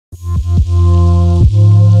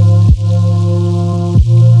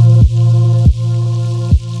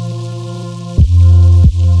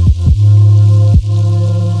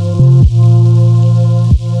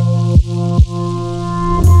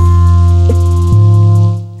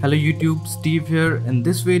Hello YouTube, Steve here. In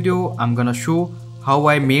this video, I'm gonna show how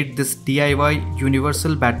I made this DIY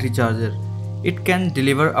universal battery charger. It can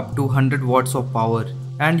deliver up to 100 watts of power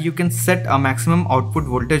and you can set a maximum output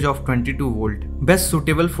voltage of 22 volt. Best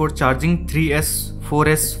suitable for charging 3S,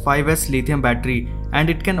 4S, 5S lithium battery, and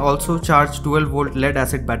it can also charge 12 volt lead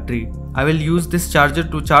acid battery. I will use this charger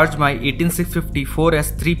to charge my 18650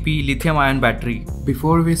 4S3P lithium ion battery.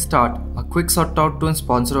 Before we start, a quick shout out to a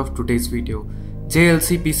sponsor of today's video.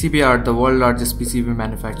 JLC are the world's largest PCB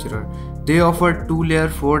manufacturer. They offer 2-layer,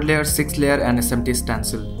 4-layer, 6-layer and SMT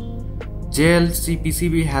stencil.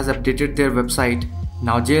 JLC has updated their website.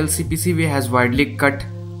 Now JLC has widely cut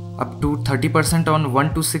up to 30% on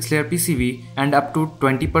 1 to 6 layer PCB and up to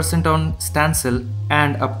 20% on stencil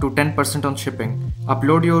and up to 10% on shipping.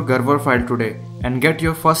 Upload your Gerber file today and get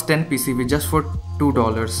your first 10 PCB just for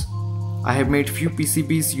 $2. I have made few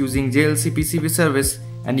PCBs using JLC PCB service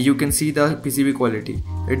and you can see the PCB quality.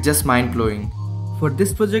 It's just mind blowing. For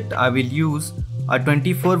this project I will use a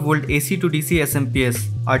 24 volt AC to DC SMPS,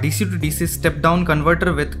 a DC to DC step down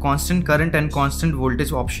converter with constant current and constant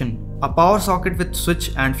voltage option, a power socket with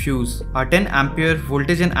switch and fuse, a 10 ampere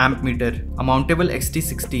voltage and amp meter, a mountable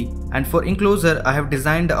XT60, and for enclosure I have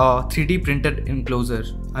designed a 3D printed enclosure.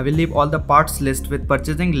 I will leave all the parts list with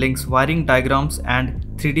purchasing links, wiring diagrams and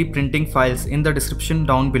 3D printing files in the description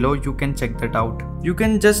down below. You can check that out. You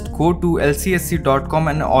can just go to lcsc.com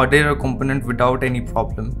and order a component without any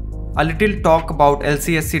problem. A little talk about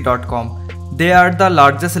LCSC.com. They are the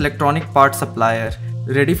largest electronic parts supplier.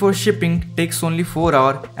 Ready for shipping, takes only 4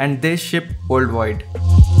 hours and they ship worldwide.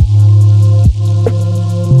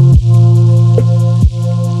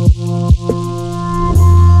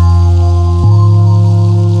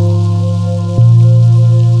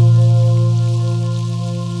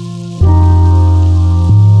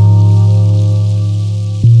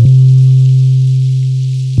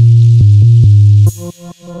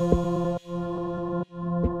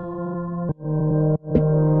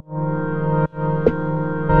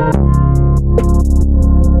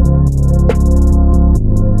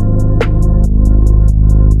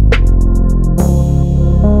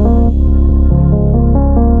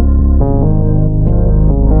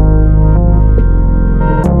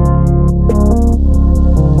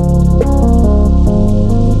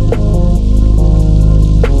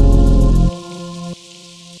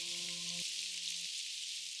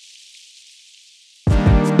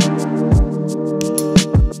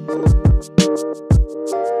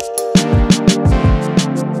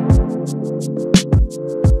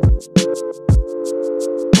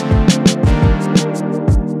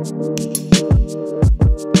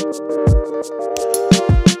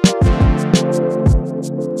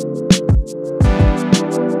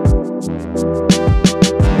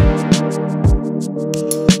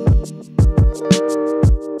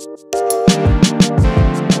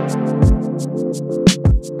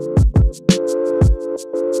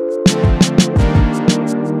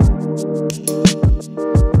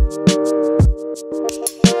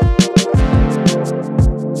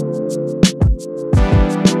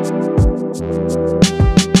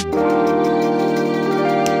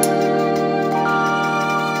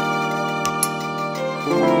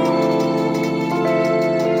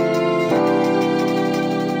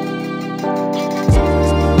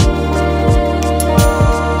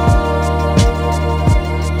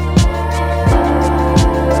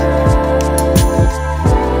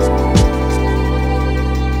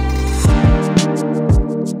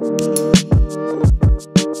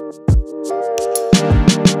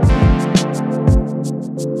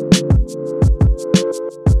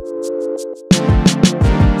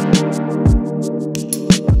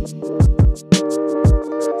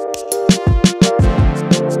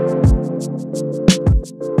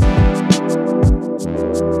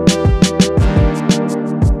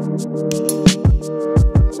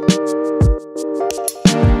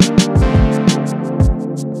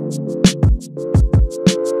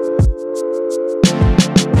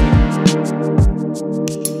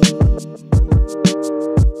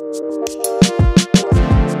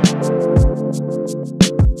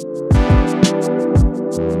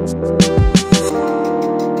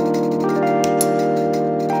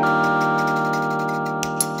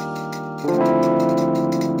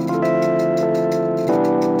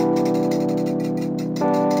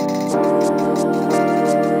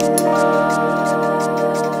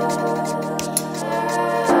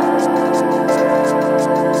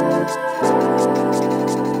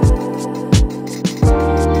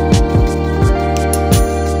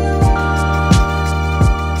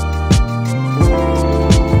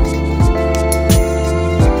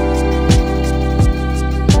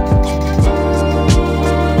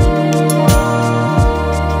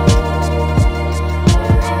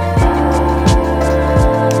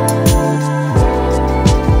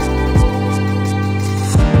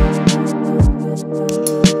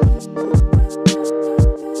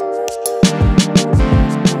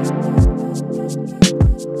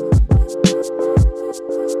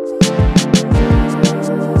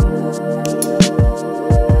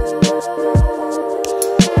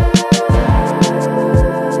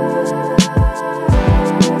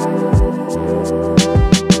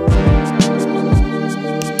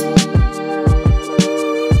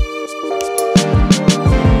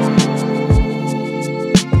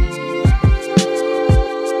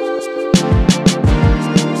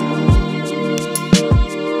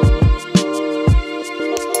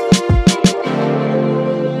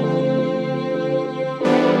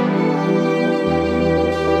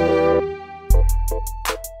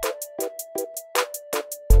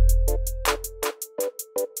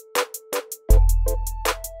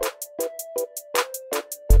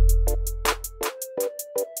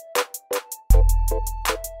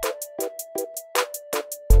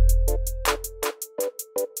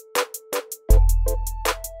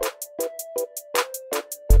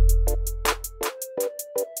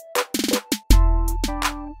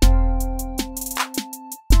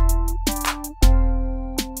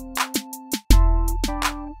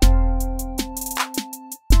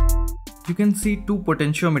 You can see two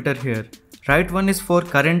potentiometer here. Right one is for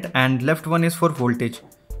current and left one is for voltage.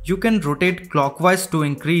 You can rotate clockwise to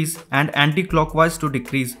increase and anti-clockwise to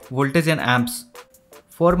decrease voltage and amps.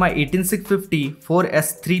 For my 18650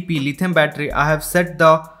 4S3P lithium battery, I have set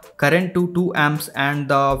the current to 2 amps and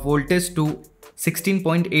the voltage to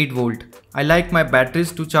 16.8 volt. I like my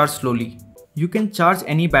batteries to charge slowly. You can charge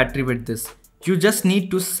any battery with this. You just need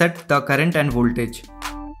to set the current and voltage.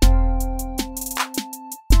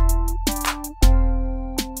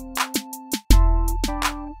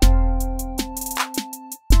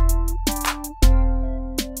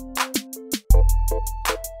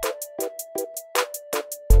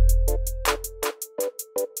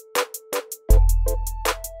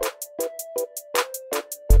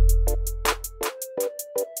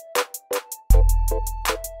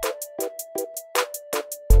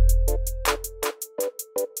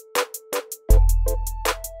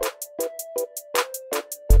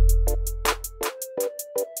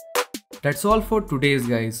 That's all for today's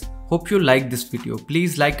guys. Hope you liked this video.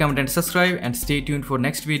 Please like, comment and subscribe and stay tuned for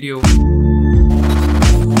next video.